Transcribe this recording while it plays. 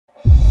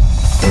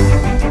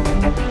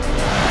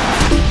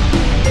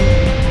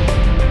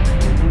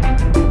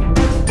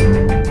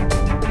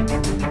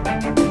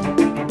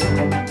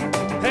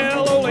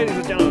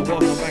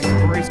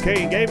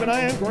Game, and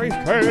I am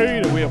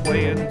Gracekain, and we are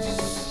playing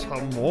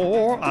some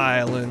more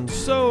islands.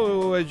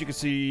 So, as you can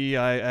see,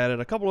 I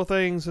added a couple of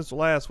things since the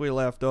last we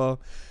left off.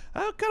 I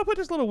kind of put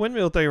this little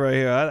windmill thing right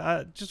here.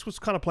 I just was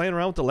kind of playing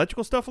around with the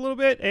electrical stuff a little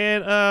bit,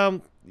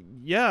 and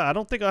yeah, I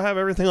don't think I have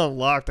everything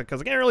unlocked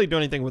because I can't really do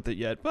anything with it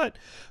yet. But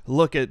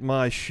look at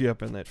my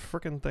ship and that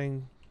freaking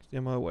thing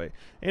in my way.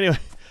 Anyway,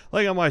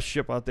 look at my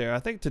ship out there. I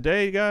think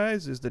today,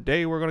 guys, is the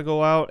day we're going to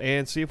go out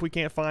and see if we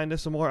can't find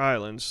us some more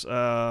islands.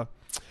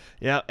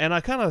 Yeah, and I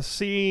kind of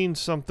seen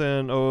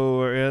something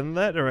over in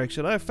that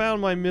direction. I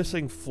found my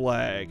missing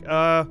flag.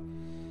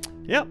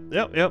 Yep.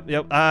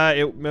 I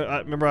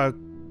remember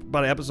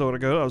about an episode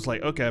ago, I was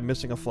like, okay, I'm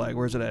missing a flag.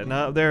 Where's it at?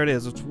 Now, there it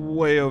is. It's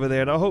way over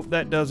there, and I hope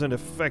that doesn't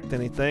affect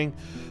anything.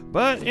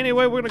 But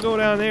anyway, we're going to go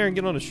down there and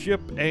get on the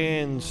ship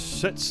and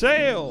set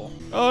sail.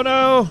 Oh,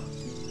 no.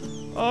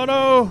 Oh,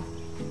 no.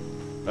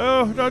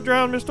 Oh, don't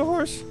drown, Mr.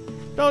 Horse.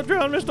 Don't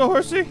drown, Mr.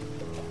 Horsey.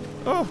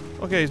 Oh,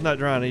 okay, he's not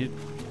drowning.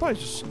 He's probably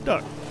just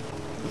stuck.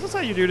 Is this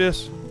how you do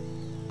this?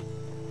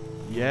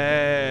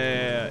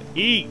 Yeah.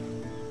 Eat.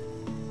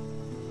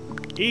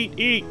 Eat,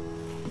 eat.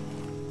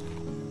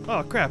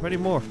 Oh, crap, I need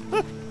more.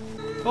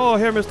 Oh,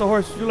 here, Mr.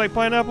 Horse. You like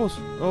pineapples?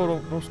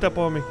 Oh, don't step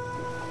on me.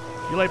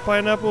 You like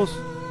pineapples?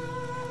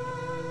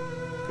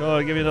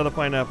 Go, give me another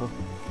pineapple.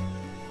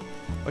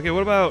 Okay,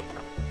 what about...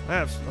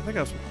 I think I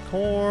have some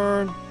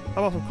corn.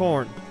 How about some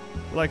corn?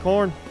 You like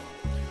corn?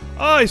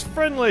 Oh, he's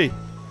friendly.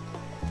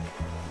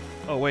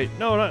 Oh, wait.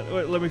 No, not...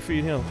 Wait, let me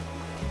feed him.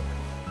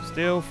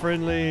 Still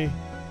friendly.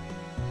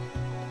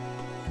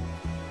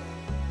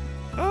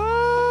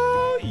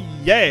 Oh,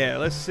 yeah.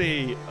 Let's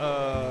see.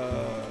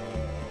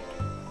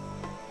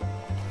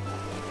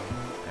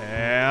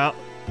 Yeah.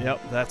 Yep,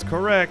 that's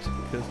correct.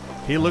 Because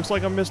he looks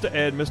like a Mr.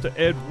 Ed. Mr.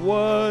 Ed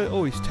was...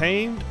 Oh, he's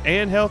tamed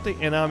and healthy,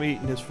 and I'm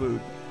eating his food.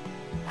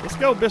 Let's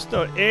go,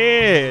 Mr.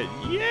 Ed.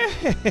 Yeah.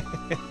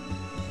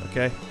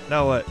 Okay.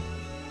 Now what?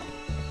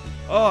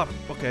 Oh,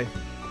 okay.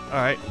 All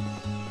right.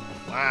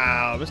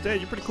 Wow, Mr.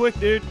 Ed, you're pretty quick,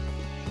 dude.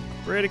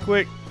 Pretty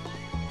quick.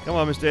 Come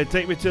on, Mr. Ed,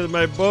 take me to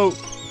my boat.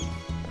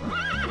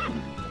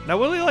 Now,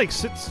 will he like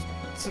sit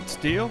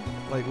still?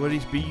 Like, will he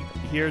be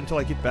here until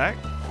I get back?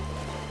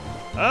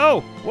 Oh!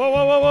 Whoa,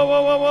 whoa, whoa, whoa,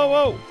 whoa, whoa, whoa,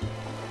 whoa!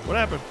 What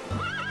happened?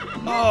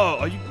 Oh,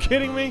 are you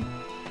kidding me?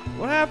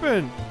 What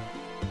happened?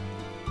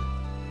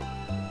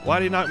 Why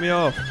did he knock me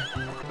off?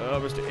 Oh,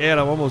 Mr. Ed,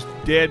 I'm almost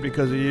dead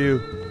because of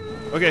you.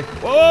 Okay.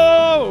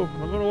 Whoa!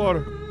 I'm going to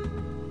water.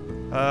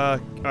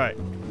 Alright.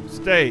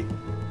 Stay.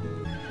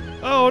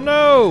 Oh,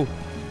 no!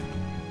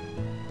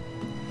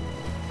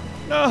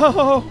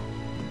 No!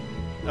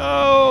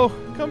 No!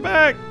 Come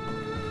back!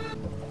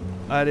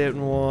 I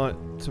didn't want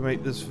to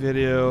make this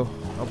video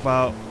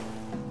about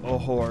a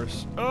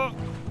horse. Oh!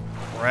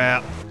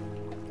 Crap.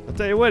 I'll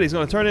tell you what, he's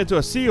going to turn into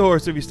a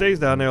seahorse if he stays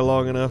down there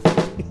long enough.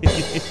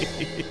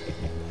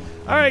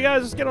 Alright,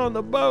 guys, let's get on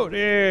the boat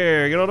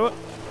here. Get on the boat.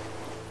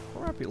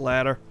 Crappy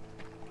ladder.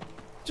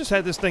 Just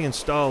had this thing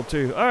installed,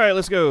 too. Alright,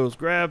 let's go. Let's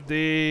grab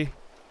the...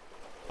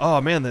 Oh,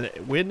 man, the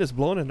wind is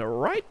blowing in the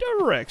right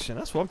direction.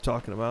 That's what I'm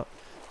talking about.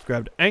 Let's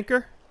grab the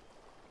anchor.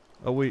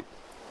 Oh, wait.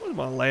 What are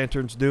my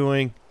lanterns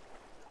doing?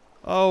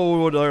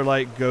 Oh, they're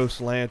like ghost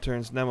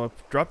lanterns. Now I'm going to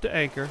drop the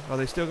anchor. Are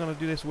they still going to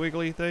do this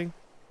wiggly thing?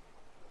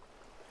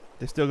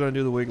 They're still going to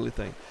do the wiggly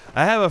thing.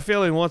 I have a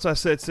feeling once I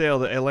set sail,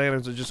 the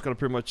lanterns are just going to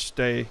pretty much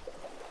stay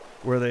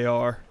where they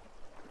are.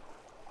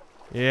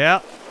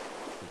 Yeah.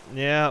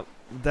 Yeah.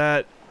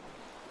 That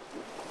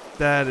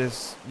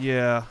is...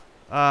 Yeah.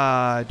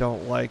 I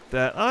don't like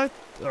that.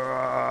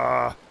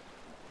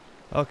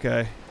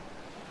 Okay.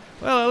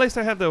 Well, at least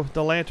I have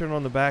the lantern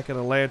on the back and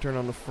the lantern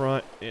on the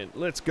front. And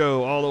let's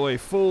go all the way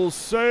full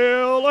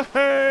sail.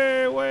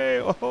 Hey,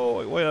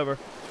 whatever.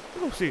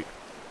 We'll see.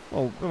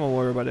 Oh, I'm gonna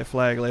worry about that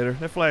flag later.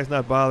 That flag's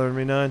not bothering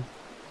me none.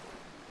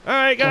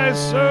 Alright, guys,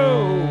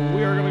 so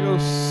we are gonna go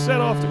set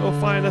off to go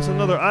find us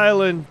another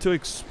island to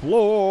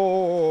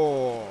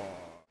explore.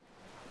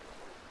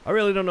 I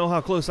really don't know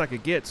how close I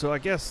could get, so I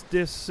guess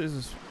this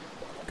is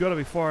gonna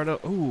be far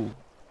enough. Ooh,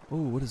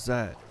 what is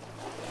that?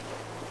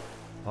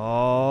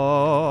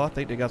 Oh, I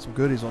think they got some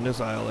goodies on this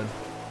island.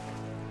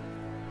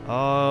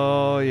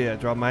 Oh yeah,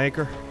 drop my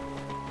anchor.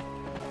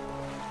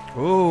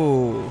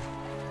 Ooh,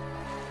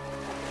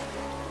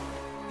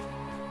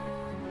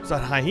 is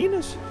that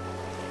hyenas?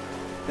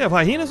 They have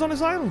hyenas on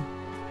this island.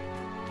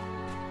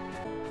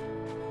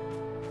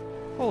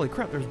 Holy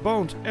crap, there's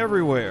bones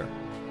everywhere.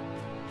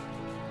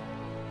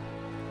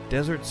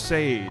 Desert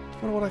sage.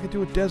 I wonder what I could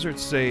do with desert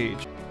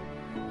sage.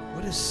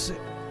 What is...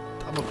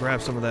 I'm gonna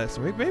grab some of that.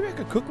 So maybe I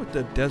could cook with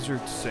the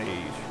desert sage.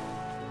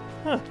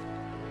 Huh.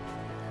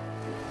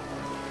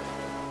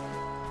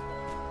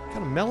 What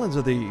kind of melons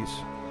are these?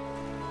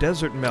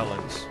 Desert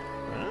melons.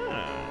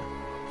 Ah.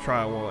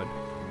 Try one.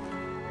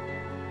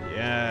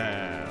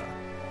 Yeah.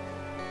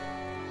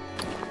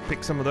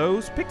 Pick some of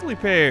those. Pickly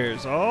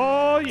pears.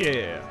 Oh,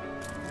 yeah.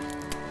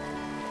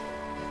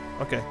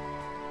 Okay.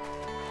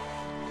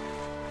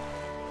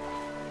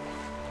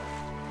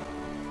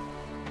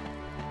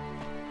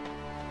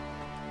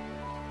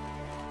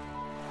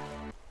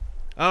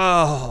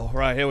 Oh,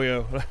 right, here we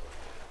go.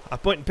 I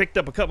went and picked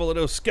up a couple of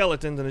those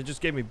skeletons and it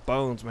just gave me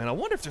bones, man. I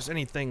wonder if there's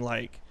anything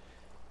like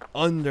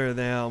under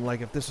them,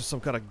 like if this is some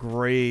kind of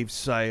grave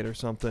site or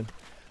something.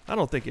 I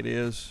don't think it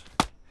is,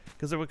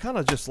 because they were kind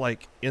of just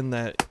like in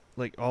that,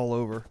 like all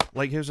over.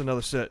 Like here's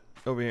another set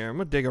over here. I'm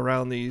gonna dig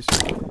around these.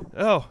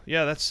 Oh,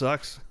 yeah, that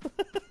sucks.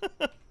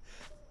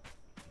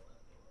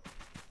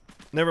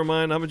 Never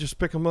mind, I'm gonna just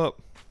pick them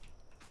up.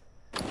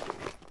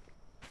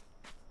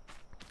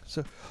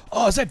 So,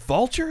 oh, is that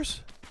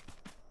vultures?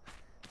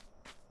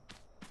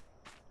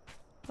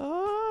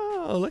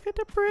 Oh, look at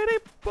the pretty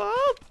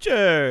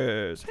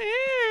vultures.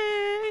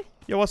 Hey.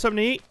 Yo, want something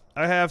to eat?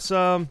 I have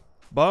some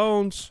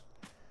bones.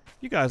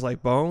 You guys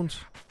like bones?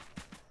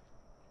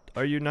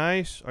 Are you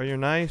nice? Are you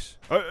nice?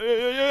 Whoa,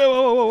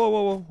 whoa, whoa,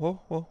 whoa,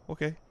 whoa, whoa,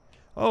 okay.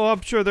 Oh, I'm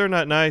sure they're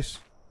not nice.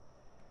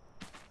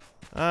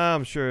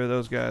 I'm sure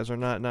those guys are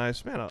not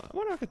nice. Man, I wonder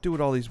what I could do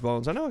with all these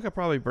bones. I know I could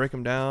probably break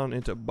them down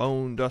into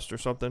bone dust or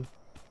something.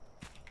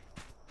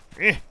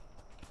 Eh.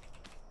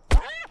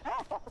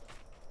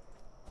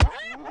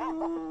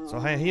 So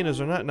hyenas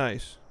are not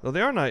nice. Though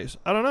they are nice.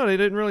 I don't know, they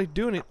didn't really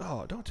do any.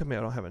 Oh, don't tell me I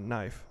don't have a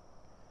knife.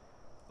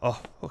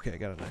 Oh, okay, I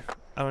got a knife.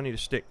 I don't need a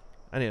stick.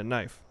 I need a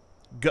knife.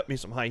 Gut me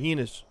some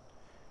hyenas.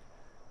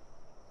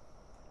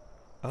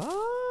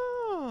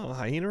 Oh,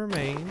 hyena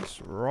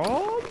remains.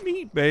 Raw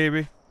meat,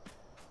 baby.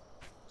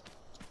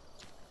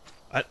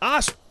 An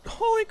ostrich.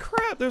 Holy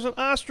crap, there's an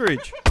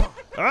ostrich.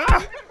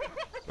 Ah!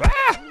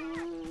 Ah!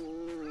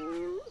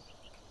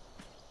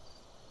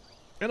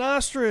 An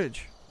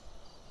ostrich.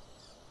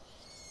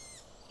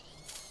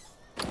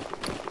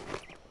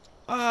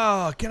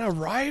 Oh, can I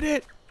ride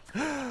it?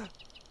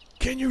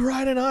 Can you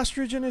ride an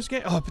ostrich in this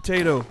game? Oh,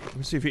 potato. Let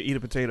me see if you eat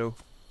a potato.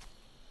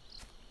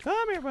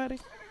 Come here, buddy.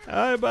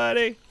 Hi,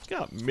 buddy.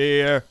 Come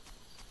here.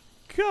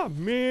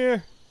 Come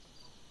here.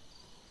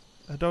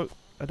 I don't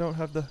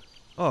have the...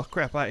 Oh,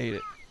 crap, I ate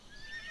it.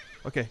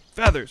 Okay,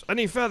 feathers. I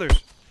need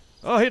feathers.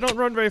 Oh, he don't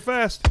run very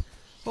fast.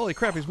 Holy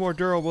crap, he's more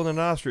durable than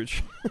an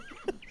ostrich.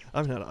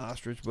 I'm not an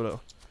ostrich, but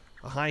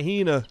a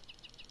hyena.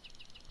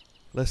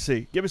 Let's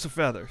see. Give me some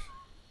feathers.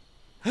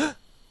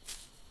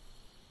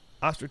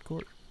 Ostrich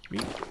court.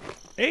 Meat.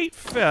 8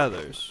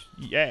 feathers.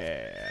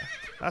 Yeah.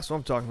 That's what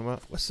I'm talking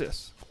about. What's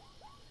this?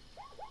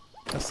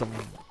 Cassava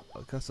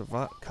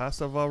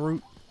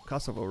root.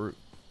 Cassava root.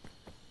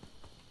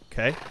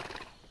 Okay.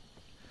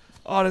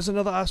 Oh, there's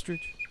another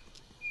ostrich.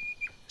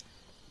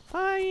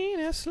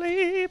 Hyena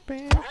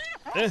sleeping.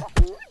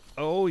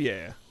 Oh,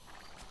 yeah.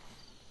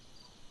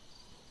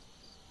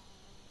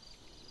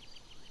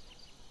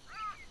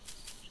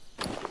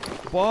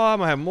 Boy, I'm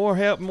gonna have more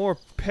help, more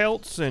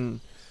pelts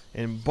and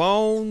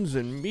bones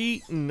and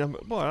meat and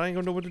boy, I ain't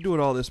gonna know what to do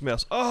with all this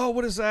mess. Oh,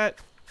 what is that?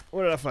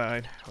 What did I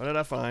find? What did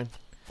I find?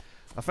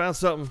 I found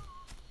something.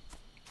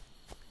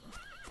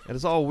 And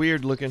it's all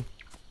weird looking.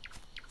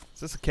 Is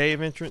this a cave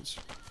entrance?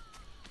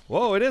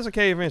 Whoa, it is a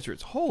cave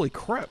entrance. Holy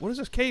crap, what is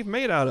this cave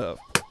made out of?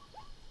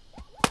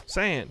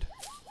 Sand.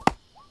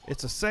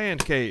 It's a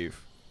sand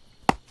cave.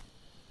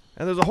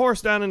 And there's a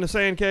horse down in the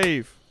sand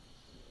cave.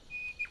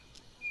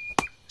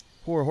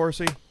 Poor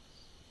horsey.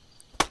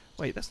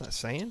 Wait, that's not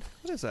sand.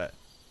 What is that?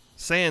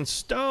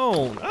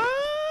 Sandstone.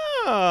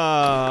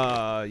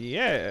 Ah,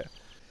 yeah.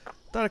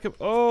 Thought I could.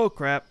 Oh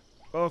crap.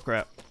 Oh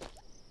crap.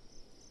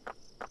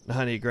 Now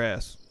I need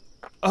grass.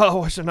 Oh,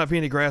 why should not be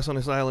any grass on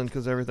this island?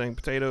 Because everything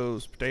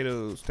potatoes,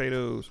 potatoes,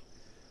 potatoes.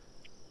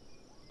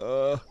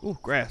 Ooh,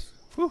 grass.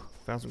 Whew,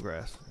 found some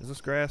grass. Is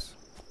this grass?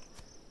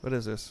 What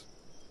is this?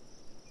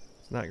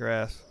 It's not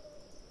grass.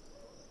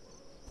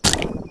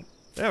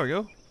 There we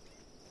go.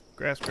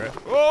 Grass, grass.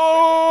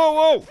 Whoa,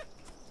 whoa!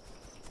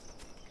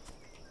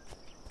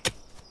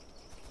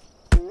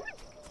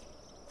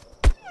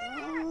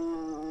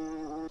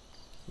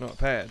 No, a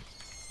pad.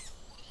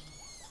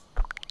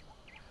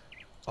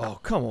 Oh,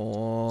 come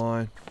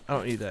on. I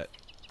don't need that.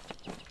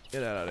 Get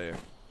that out of here.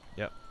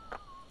 Yep.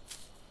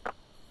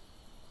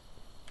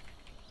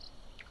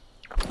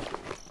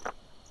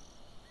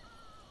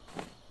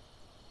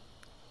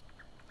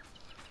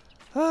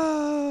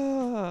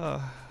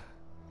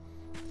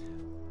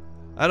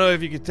 I don't know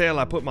if you can tell,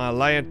 I put my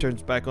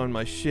lanterns back on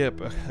my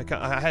ship.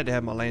 I had to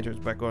have my lanterns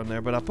back on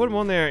there, but I put them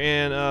on there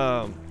and,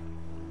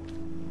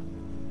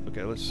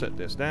 okay, let's set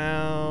this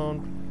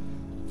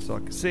down so I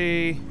can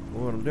see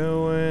what I'm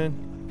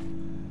doing.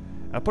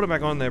 I put them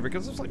back on there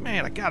because I was like,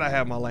 man, I gotta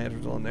have my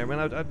lanterns on there, man.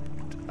 I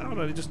don't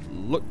know, they just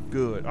look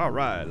good. All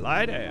right,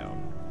 lie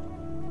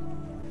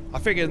down. I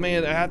figured,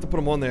 man, I have to put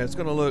them on there. It's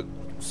gonna look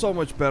so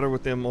much better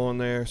with them on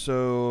there,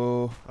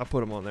 so I put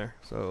them on there.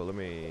 So let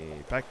me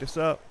pack this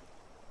up.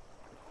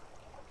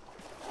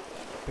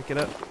 Pick it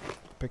up.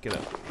 Pick it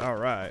up. All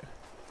right.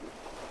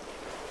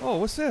 Oh,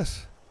 what's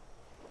this?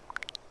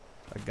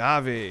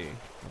 Agave.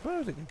 What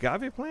are the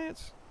agave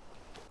plants?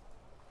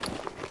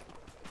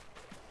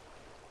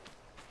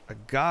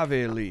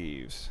 Agave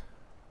leaves.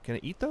 Can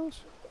I eat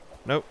those?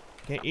 Nope.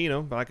 Can't eat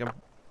them, but I can.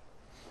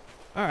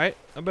 Alright.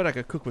 I bet I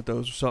could cook with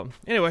those or something.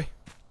 Anyway.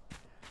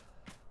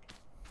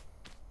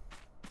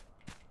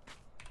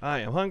 I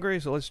am hungry,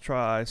 so let's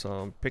try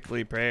some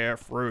prickly pear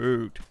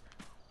fruit.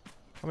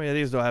 How many of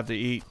these do I have to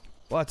eat?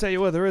 Well, I tell you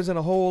what, there isn't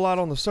a whole lot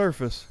on the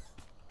surface.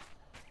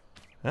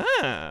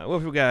 Ah, what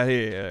have we got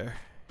here?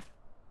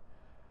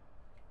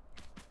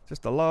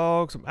 Just a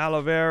log, some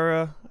aloe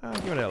vera. Ah,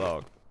 give me that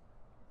log.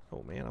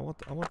 Oh man, I want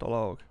the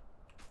log.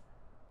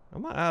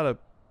 Am I out of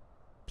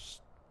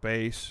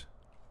space?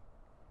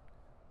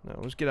 No,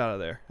 let's get out of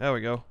there. There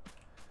we go.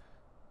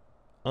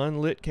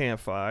 Unlit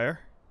campfire.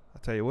 I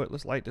tell you what,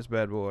 let's light this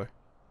bad boy.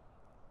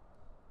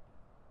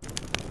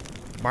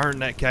 Burn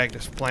that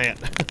cactus plant.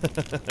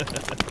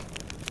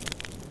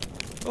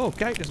 Oh,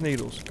 cactus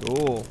needles.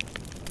 Cool.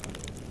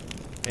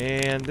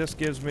 And this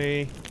gives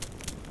me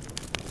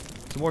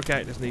some more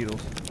cactus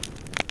needles.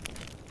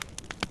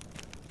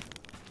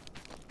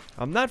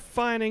 I'm not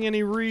finding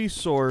any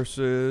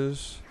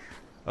resources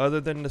other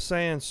than the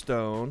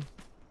sandstone.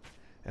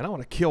 And I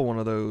want to kill one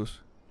of those.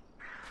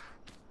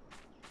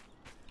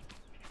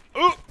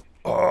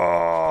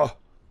 Oh!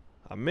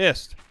 I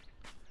missed.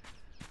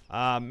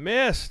 I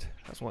missed.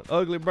 That's one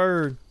ugly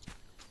bird.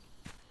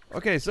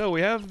 Okay, so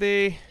we have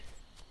the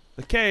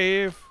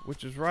cave,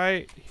 which is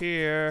right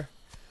here,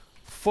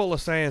 full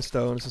of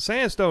sandstone. It's a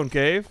sandstone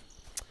cave.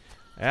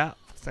 Yeah.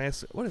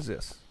 What is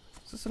this?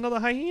 Is this another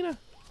hyena?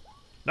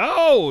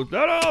 No!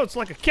 No, no! It's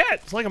like a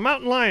cat. It's like a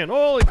mountain lion.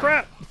 Holy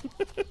crap!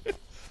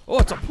 Oh,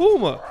 it's a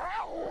puma.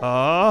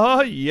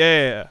 Oh,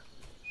 yeah.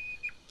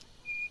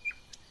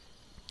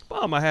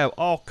 Bum, I have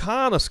all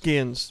kind of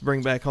skins to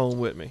bring back home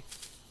with me.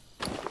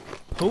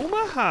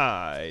 Puma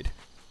hide.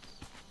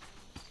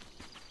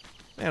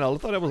 Man, I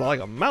thought it was like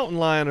a mountain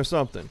lion or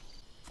something.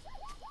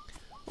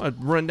 I'm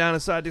gonna run down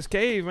inside this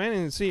cave, man,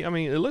 and see. I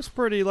mean, it looks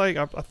pretty like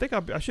I think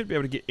I should be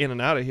able to get in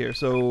and out of here.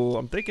 So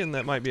I'm thinking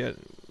that might be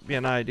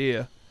an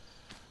idea.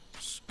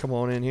 Just come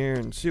on in here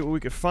and see what we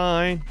could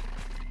find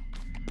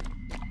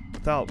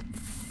without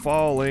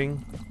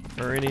falling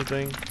or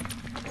anything.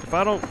 If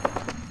I don't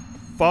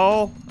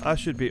fall, I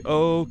should be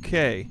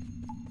okay.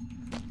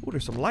 Oh,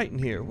 there's some light in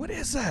here. What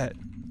is that?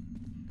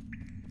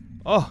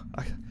 Oh,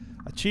 I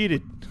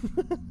cheated.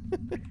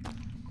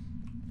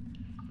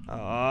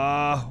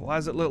 Why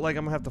does it look like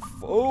I'm gonna have to?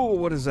 Oh,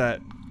 what is that?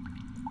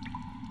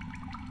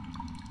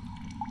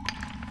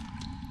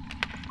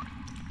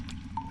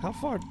 How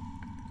far?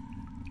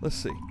 Let's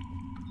see.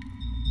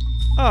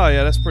 Oh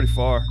yeah, that's pretty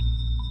far.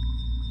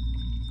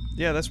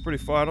 Yeah, that's pretty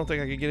far. I don't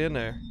think I can get in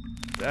there.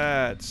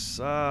 That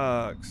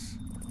sucks.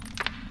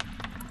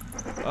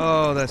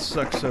 Oh, that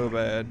sucks so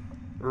bad.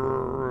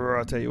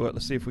 I'll tell you what,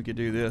 let's see if we can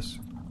do this.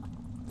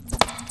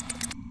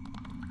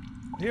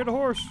 I hear the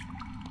horse.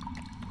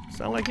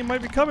 Sound like he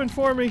might be coming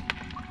for me.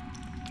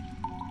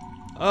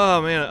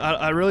 Oh man,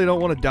 I really don't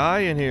want to die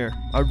in here.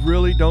 I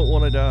really don't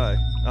want to die.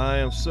 I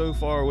am so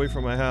far away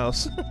from my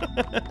house.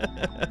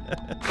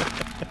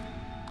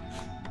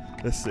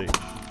 Let's see.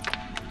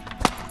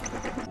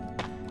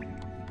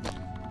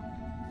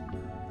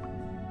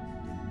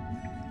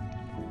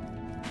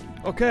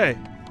 Okay.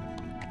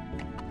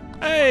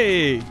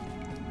 Hey!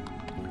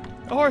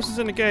 The horse is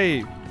in the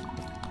cave.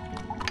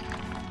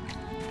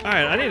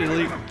 Alright, I need to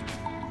leave.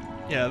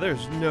 Yeah,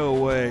 there's no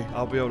way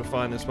I'll be able to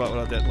find this spot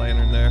without that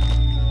lantern there.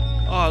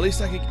 Oh, at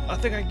least I think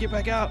I can get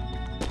back out.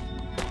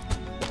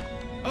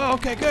 Oh,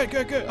 okay, good.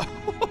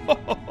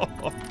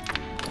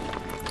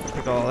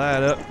 Pick all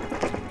that up.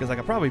 Because I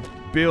could probably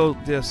build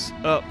this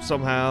up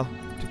somehow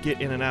to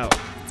get in and out.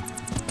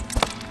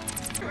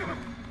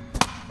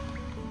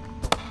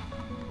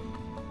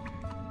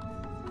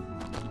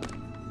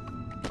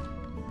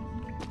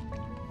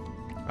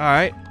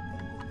 Alright.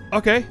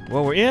 Okay,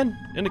 well we're in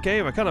the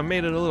cave. I kind of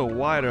made it a little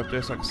wider up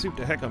there so I can see what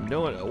the heck I'm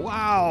doing.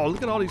 Wow,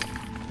 look at all these...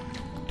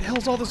 What the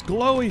hell's all this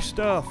glowy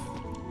stuff?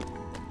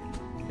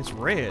 It's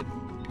red.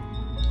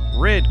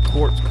 Red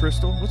quartz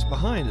crystal. What's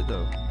behind it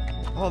though?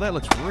 Oh, that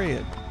looks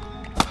red.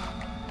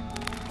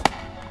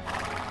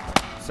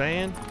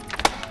 Sand.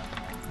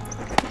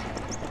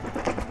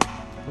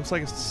 Looks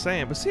like it's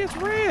sand, but see, it's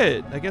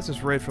red. I guess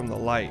it's red from the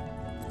light.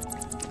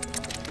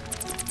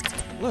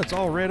 Look, it's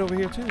all red over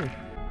here too.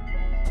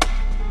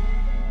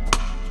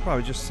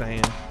 Probably just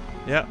sand.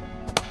 Yep.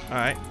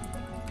 Alright.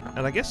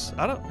 And I guess,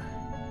 I don't...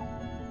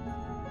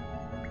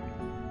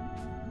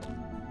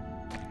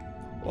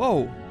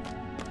 Whoa.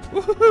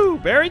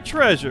 Woohoo! Buried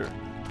treasure.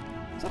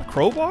 Is that a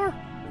crowbar?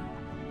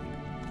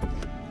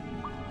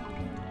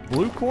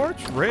 Blue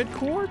quartz? Red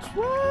quartz?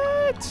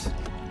 What?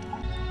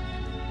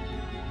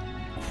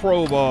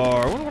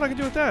 Crowbar. I wonder what I can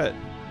do with that.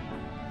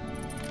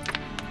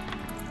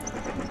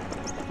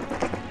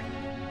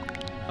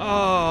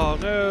 Oh,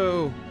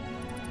 no.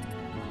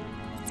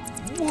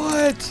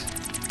 What?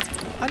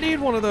 I need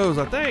one of those,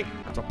 I think.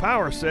 It's a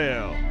power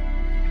cell.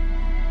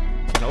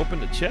 Can I open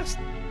the chest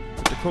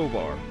with the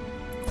crowbar?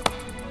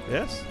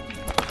 Yes?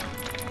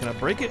 Can I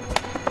break it?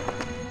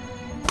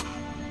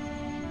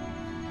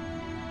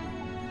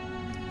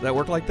 Does that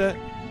work like that?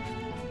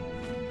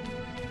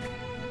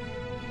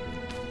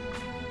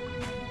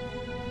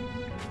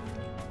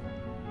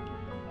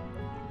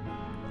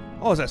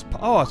 Oh,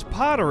 it's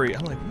pottery.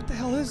 I'm like, what the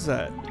hell is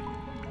that?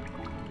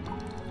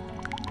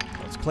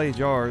 clay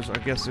jars. I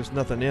guess there's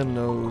nothing in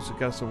those. It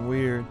got some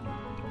weird.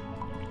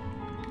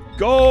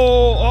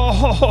 Gold!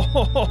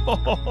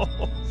 Oh,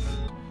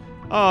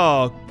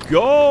 oh,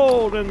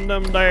 gold in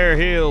them there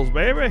hills,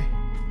 baby.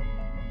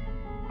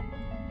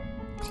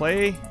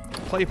 Clay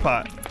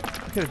pot.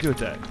 What can I do with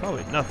that?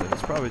 Probably nothing.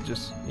 It's probably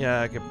just,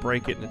 yeah, I could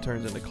break it and it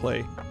turns into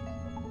clay.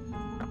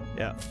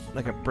 Yeah,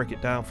 I can break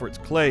it down for its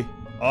clay.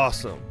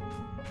 Awesome.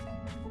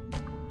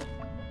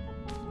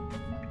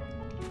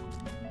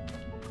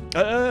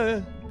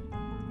 I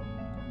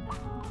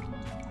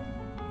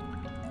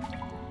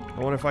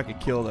wonder if I could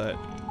kill that.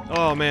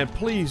 Oh man,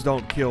 please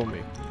don't kill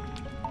me.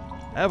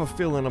 I have a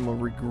feeling I'm gonna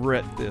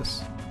regret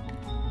this.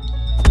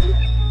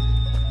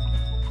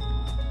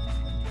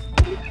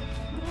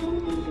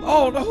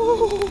 Oh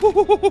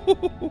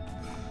no!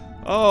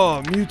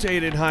 Oh,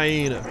 mutated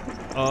hyena.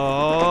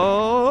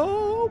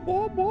 Oh,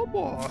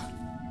 boy.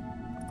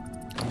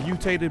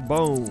 Mutated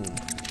bone.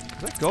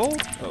 Is that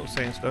gold? Oh,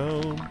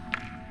 sandstone.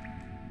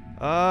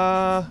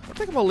 I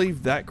think I'm gonna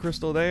leave that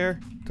crystal there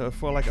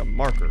for like a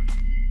marker.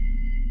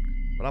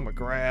 But I'm gonna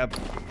grab.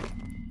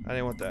 I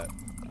didn't want that.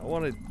 I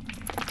wanted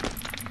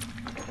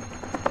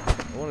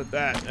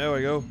that. There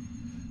we go.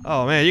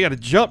 Oh man, you gotta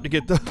jump to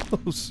get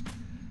those.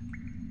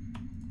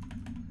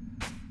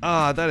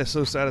 Ah, that is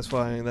so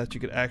satisfying that you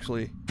could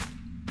actually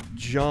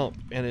jump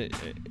and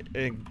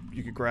and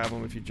you could grab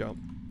them if you jump.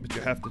 But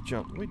you have to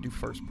jump. Let me do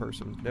first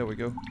person. There we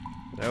go.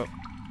 Nope.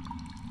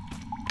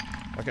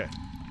 Okay.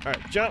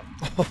 Alright, jump.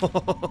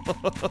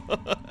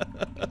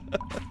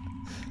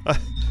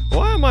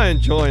 Why am I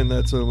enjoying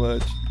that so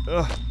much?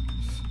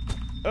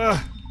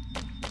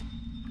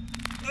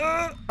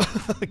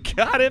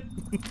 Got it.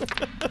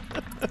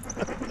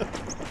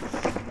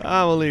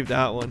 I'm gonna leave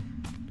that one.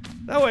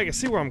 That way I can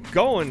see where I'm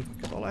going.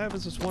 Cause all I have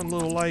is this one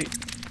little light.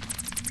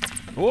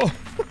 Whoa!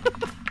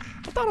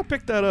 I thought I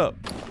picked that up.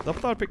 I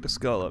thought I picked the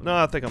skull up. No,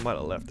 I think I might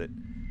have left it.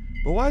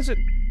 But why isn't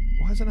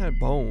it have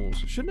bones?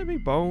 Shouldn't it be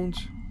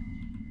bones?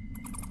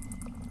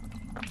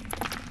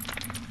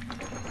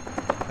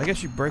 I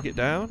guess you break it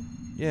down.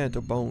 Yeah, into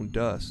bone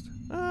dust.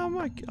 Oh,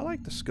 I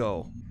like the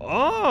skull.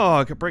 Oh,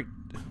 I could break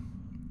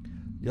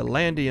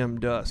Ylandium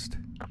dust.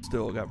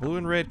 Still got blue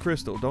and red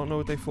crystal. Don't know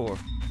what they for.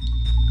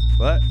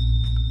 But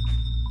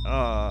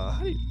how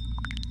do you?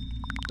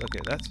 Okay,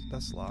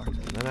 that's locked,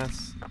 and then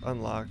that's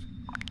unlocked.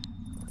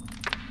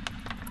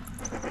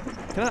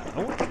 Can I?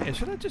 Oh man,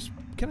 should I just?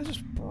 Can I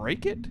just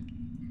break it?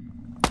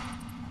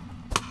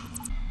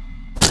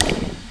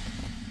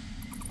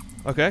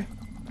 Okay,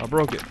 I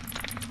broke it.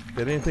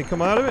 Did anything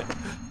come out of it?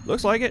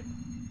 Looks like it.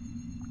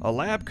 A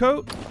lab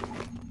coat.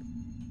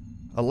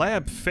 A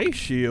lab face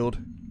shield.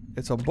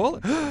 It's a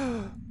bullet.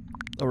 A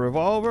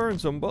revolver and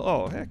some bullet.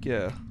 Oh heck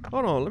yeah!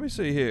 Hold on, let me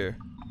see here.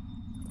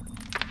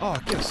 Oh,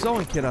 get a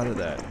sewing kit out of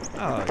that.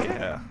 Oh,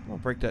 yeah. I'll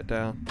break that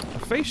down. The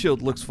face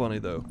shield looks funny,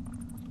 though.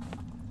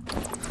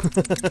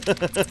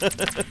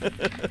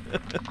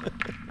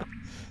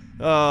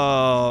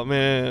 Oh,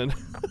 man.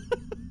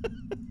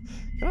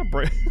 Can I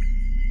break...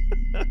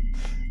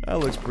 That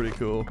looks pretty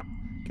cool.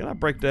 Can I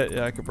break that?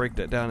 Yeah, I could break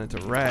that down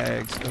into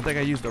rags. I think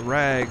I used the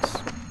rags.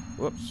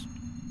 Whoops.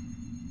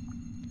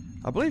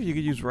 I believe you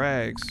could use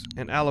rags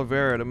and aloe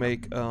vera to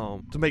make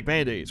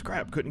band-aids.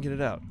 Crap, couldn't get it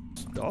out.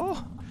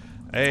 Oh.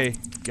 Hey,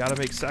 gotta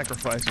make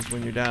sacrifices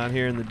when you're down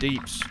here in the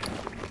deeps.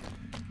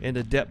 In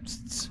the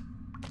depths.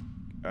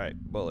 Alright,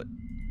 bullet.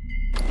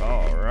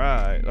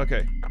 Alright,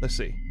 okay, let's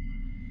see.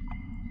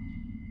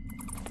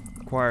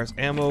 Requires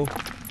ammo,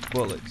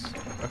 bullets.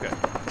 Okay,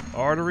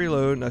 R to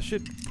reload, and I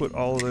should put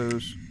all of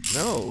those.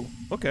 No,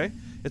 okay.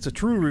 It's a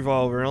true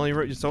revolver,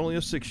 it's only a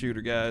 6-shooter,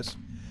 guys.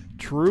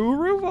 True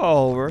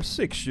revolver,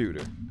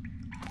 6-shooter.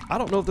 I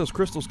don't know if those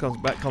crystals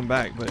come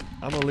back, but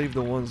I'm gonna leave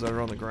the ones that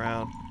are on the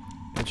ground.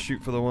 And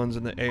shoot for the ones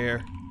in the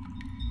air.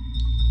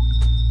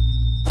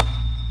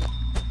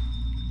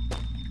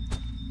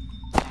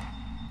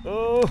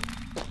 Oh!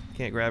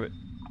 Can't grab it.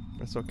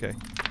 That's okay.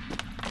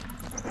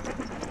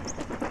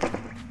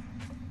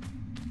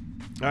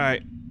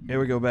 Alright. Here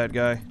we go, bad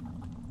guy.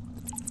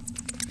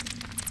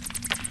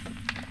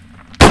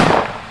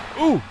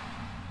 Ooh!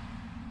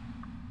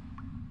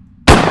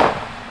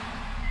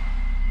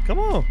 Come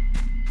on!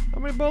 How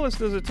many bullets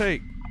does it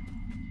take?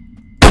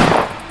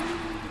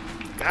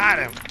 Got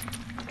him!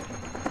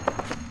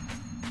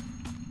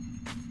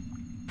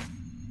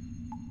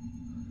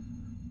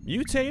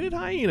 Mutated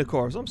hyena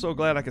corpse. I'm so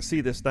glad I can see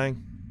this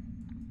thing.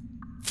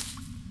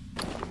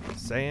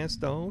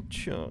 Sandstone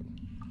chunk.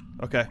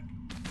 Okay.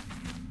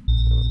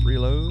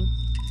 Reload.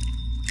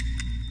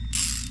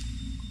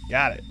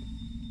 Got it.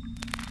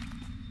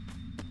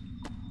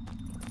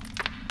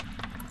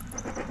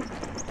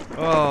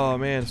 Oh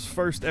man, it's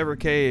first ever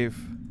cave.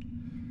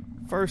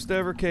 First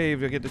ever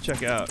cave I get to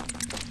check out.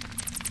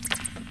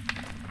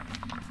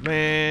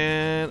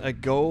 Man, a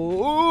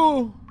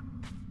gold.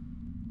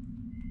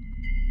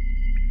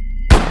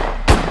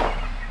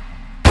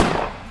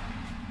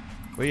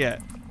 Where you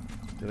at?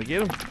 Did I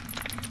get him?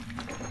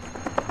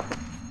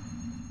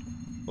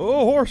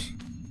 Oh, horse!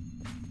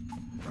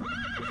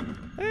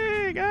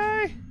 Hey,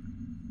 guy!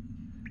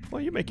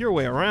 Well, you make your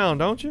way around,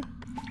 don't you?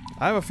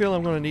 I have a feeling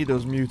I'm going to need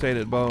those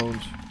mutated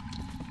bones.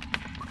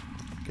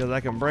 Because I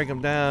can break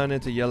them down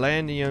into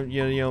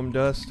Ylandium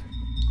dust.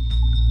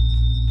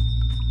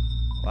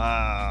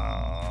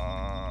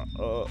 Wow.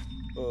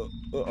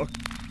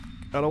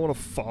 I don't want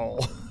to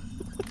fall.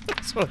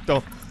 So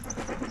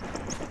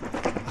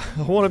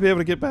I want to be able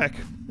to get back.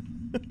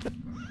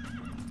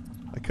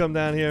 I come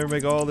down here and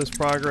make all this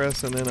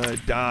progress and then I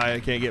die. I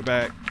can't get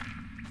back.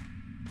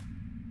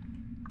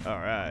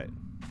 Alright.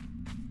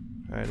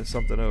 Alright, there's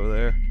something over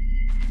there.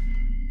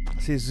 I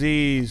see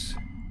Z's.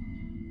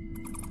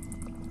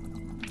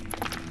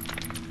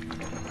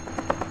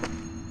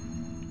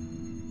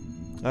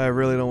 I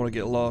really don't want to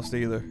get lost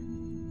either.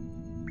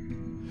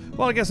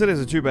 Well, I guess it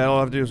isn't too bad. All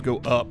I have to do is go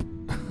up.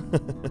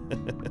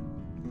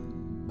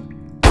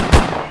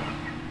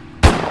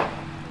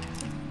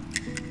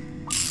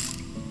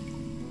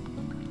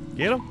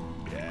 Get him?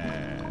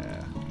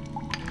 Yeah.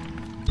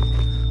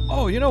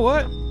 Oh, you know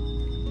what?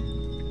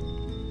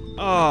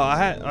 Oh,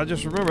 I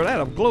just remembered I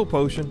had a glow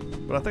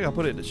potion, but I think I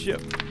put it in the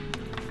ship.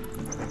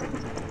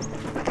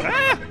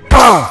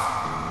 Ah!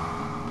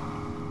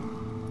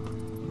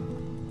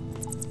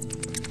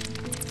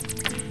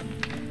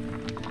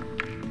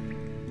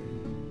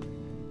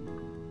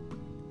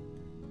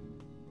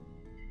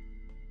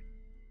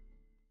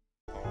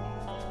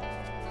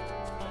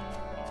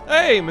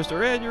 Hey,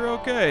 Mr. Ed, you're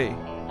okay.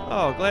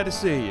 Oh, glad to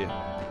see you.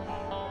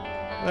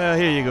 Well,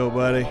 here you go,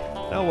 buddy.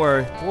 Don't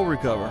worry, we'll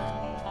recover.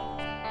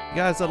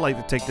 Guys, I'd like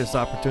to take this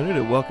opportunity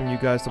to welcome you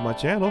guys to my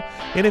channel.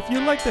 And if you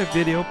liked that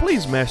video,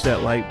 please smash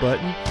that like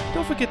button.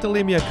 Don't forget to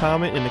leave me a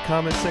comment in the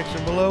comment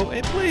section below.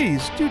 And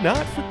please do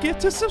not forget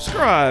to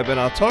subscribe. And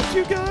I'll talk to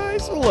you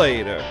guys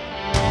later.